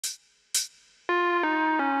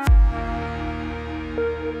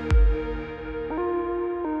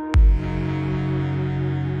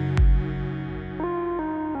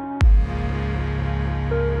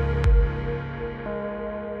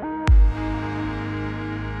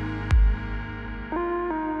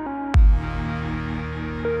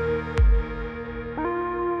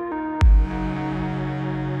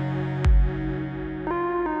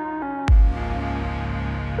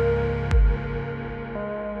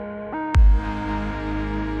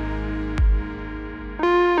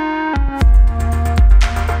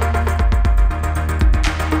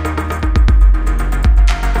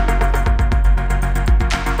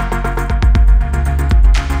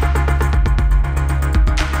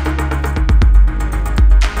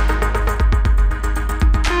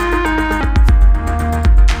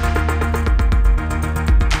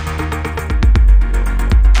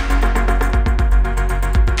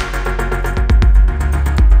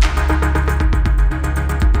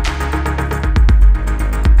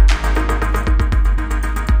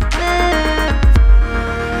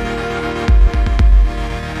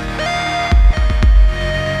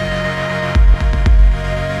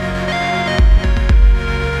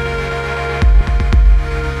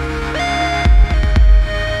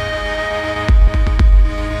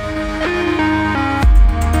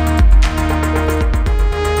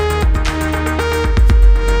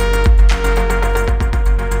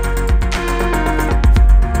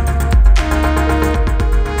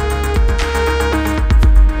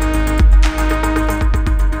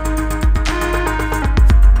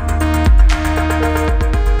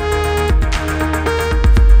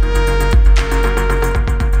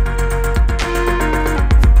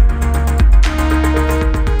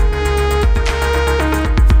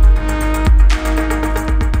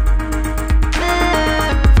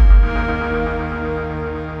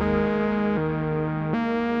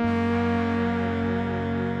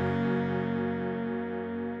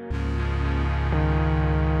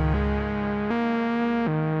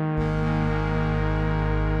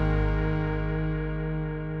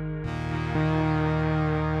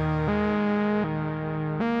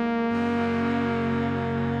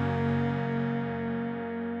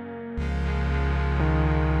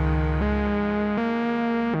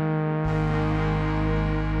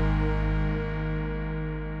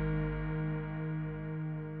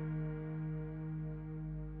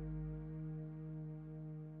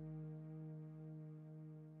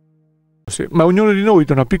Ma ognuno di noi,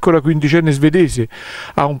 da una piccola quindicenne svedese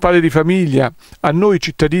a un padre di famiglia, a noi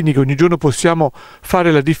cittadini che ogni giorno possiamo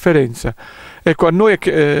fare la differenza, ecco,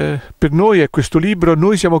 per noi è questo libro,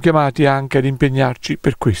 noi siamo chiamati anche ad impegnarci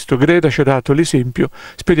per questo. Greta ci ha dato l'esempio,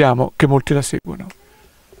 speriamo che molti la seguano.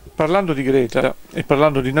 Parlando di Greta e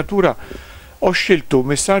parlando di natura, ho scelto un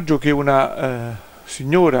messaggio che una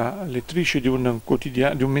signora lettrice di un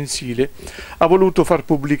quotidiano, di un mensile, ha voluto far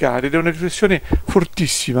pubblicare, ed è una riflessione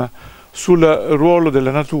fortissima sul ruolo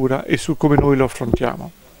della natura e su come noi lo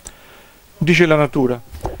affrontiamo. Dice la natura: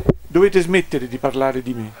 dovete smettere di parlare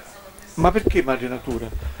di me. Ma perché, madre natura?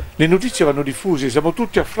 Le notizie vanno diffuse, siamo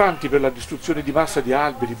tutti affranti per la distruzione di massa di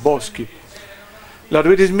alberi, boschi. La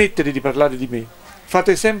dovete smettere di parlare di me.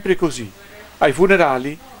 Fate sempre così. Ai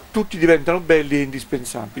funerali tutti diventano belli e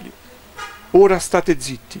indispensabili. Ora state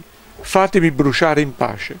zitti, fatemi bruciare in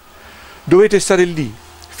pace. Dovete stare lì,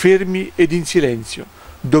 fermi ed in silenzio.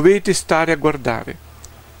 Dovete stare a guardare.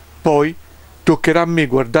 Poi toccherà a me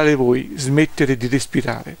guardare voi, smettere di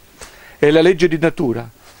respirare. È la legge di natura,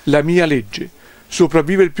 la mia legge.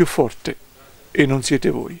 Sopravvive il più forte e non siete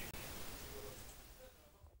voi.